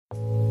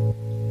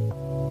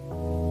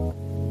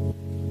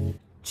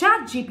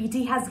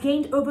ChatGPT has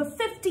gained over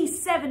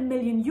 57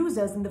 million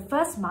users in the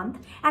first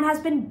month and has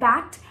been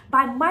backed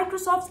by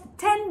Microsoft's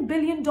 $10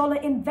 billion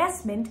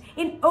investment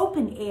in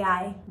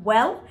OpenAI.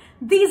 Well,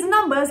 these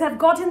numbers have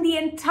gotten the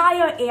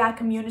entire AI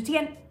community,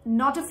 and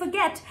not to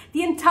forget,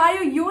 the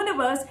entire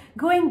universe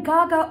going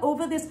gaga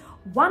over this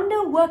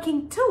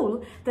wonder-working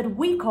tool that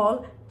we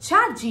call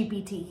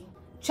ChatGPT.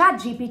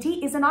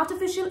 ChatGPT is an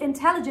artificial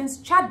intelligence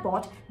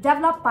chatbot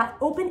developed by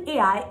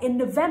OpenAI in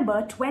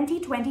November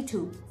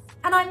 2022.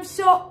 And I'm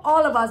sure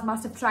all of us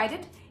must have tried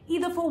it,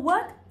 either for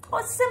work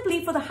or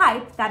simply for the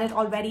hype that it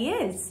already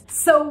is.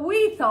 So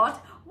we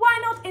thought, why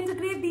not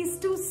integrate these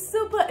two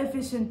super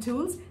efficient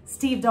tools,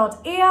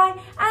 Steve.ai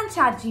and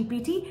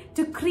ChatGPT,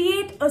 to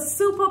create a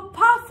super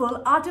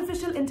powerful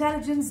artificial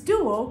intelligence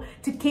duo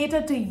to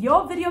cater to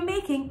your video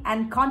making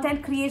and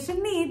content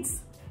creation needs.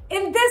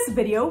 In this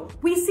video,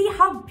 we see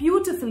how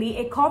beautifully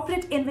a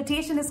corporate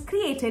invitation is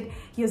created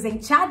using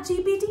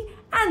ChatGPT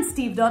and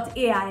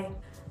Steve.ai.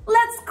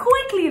 Let's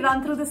quickly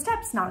run through the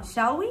steps now,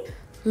 shall we?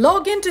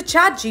 Log into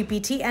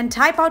ChatGPT and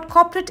type out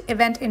corporate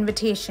event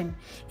invitation.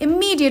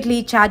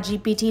 Immediately,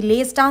 ChatGPT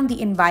lays down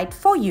the invite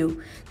for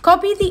you.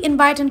 Copy the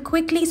invite and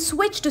quickly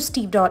switch to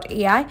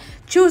Steve.ai.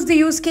 Choose the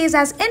use case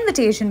as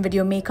invitation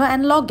video maker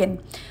and log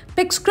in.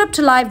 Pick script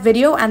to live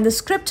video and the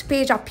script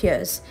page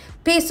appears.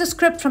 Paste the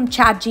script from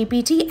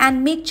ChatGPT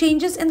and make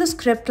changes in the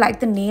script like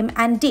the name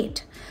and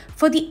date.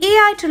 For the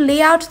AI to lay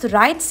out the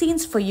right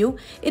scenes for you,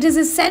 it is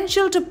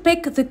essential to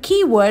pick the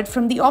keyword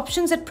from the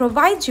options it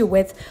provides you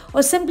with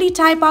or simply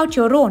type out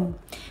your own.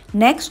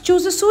 Next,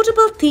 choose a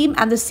suitable theme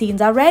and the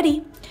scenes are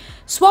ready.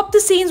 Swap the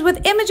scenes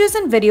with images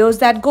and videos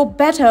that go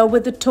better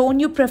with the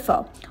tone you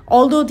prefer,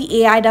 although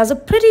the AI does a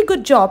pretty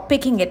good job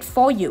picking it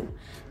for you.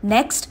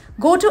 Next,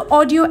 go to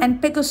audio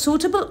and pick a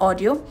suitable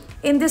audio.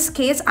 In this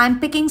case, I'm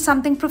picking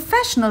something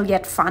professional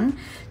yet fun.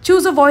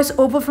 Choose a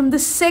voiceover from the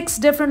 6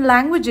 different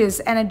languages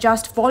and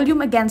adjust volume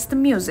against the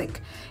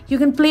music. You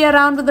can play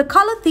around with the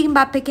color theme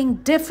by picking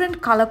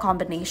different color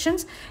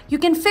combinations. You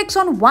can fix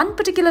on one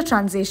particular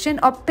transition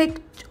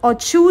or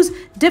choose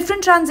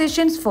different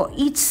transitions for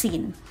each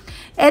scene.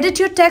 Edit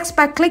your text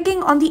by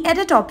clicking on the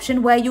edit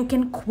option where you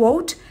can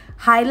quote,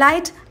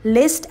 highlight,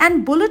 list,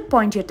 and bullet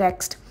point your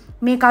text.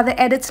 Make other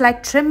edits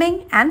like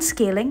trimming and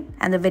scaling,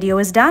 and the video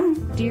is done.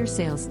 Dear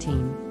sales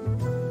team,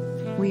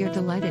 we are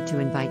delighted to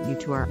invite you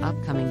to our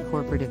upcoming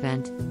corporate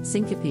event,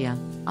 Syncopia,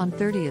 on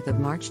 30th of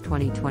March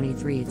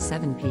 2023 at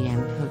 7 p.m.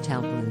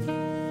 Hotel Blue.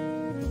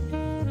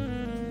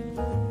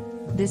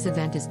 This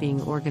event is being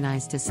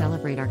organized to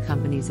celebrate our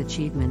company's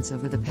achievements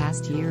over the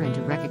past year and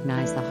to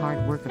recognize the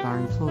hard work of our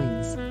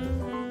employees.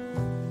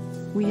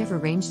 We have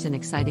arranged an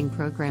exciting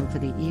program for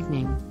the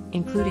evening,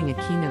 including a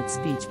keynote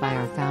speech by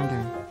our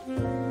founder,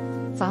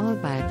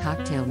 followed by a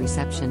cocktail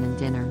reception and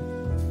dinner.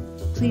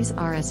 Please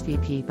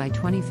RSVP by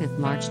 25th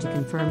March to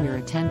confirm your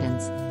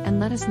attendance, and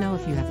let us know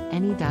if you have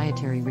any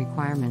dietary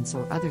requirements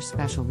or other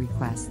special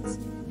requests.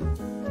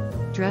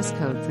 Dress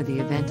code for the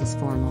event is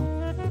formal.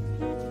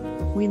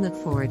 We look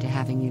forward to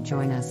having you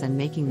join us and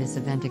making this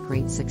event a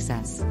great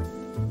success.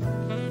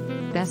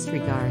 Best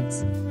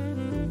regards,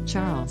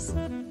 Charles,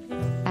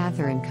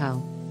 Arthur &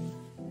 Co.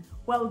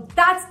 Well,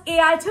 that's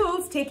AI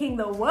tools taking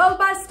the world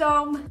by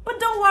storm. But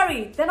don't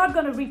worry, they're not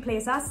going to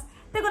replace us.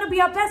 They're going to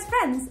be our best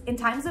friends in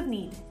times of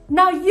need.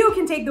 Now you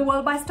can take the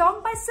world by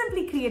storm by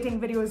simply creating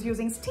videos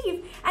using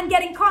Steve and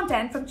getting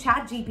content from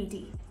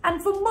ChatGPT.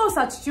 And for more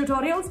such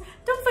tutorials,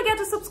 don't forget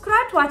to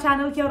subscribe to our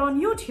channel here on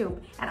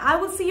YouTube. And I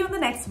will see you in the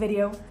next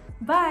video.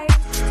 Bye.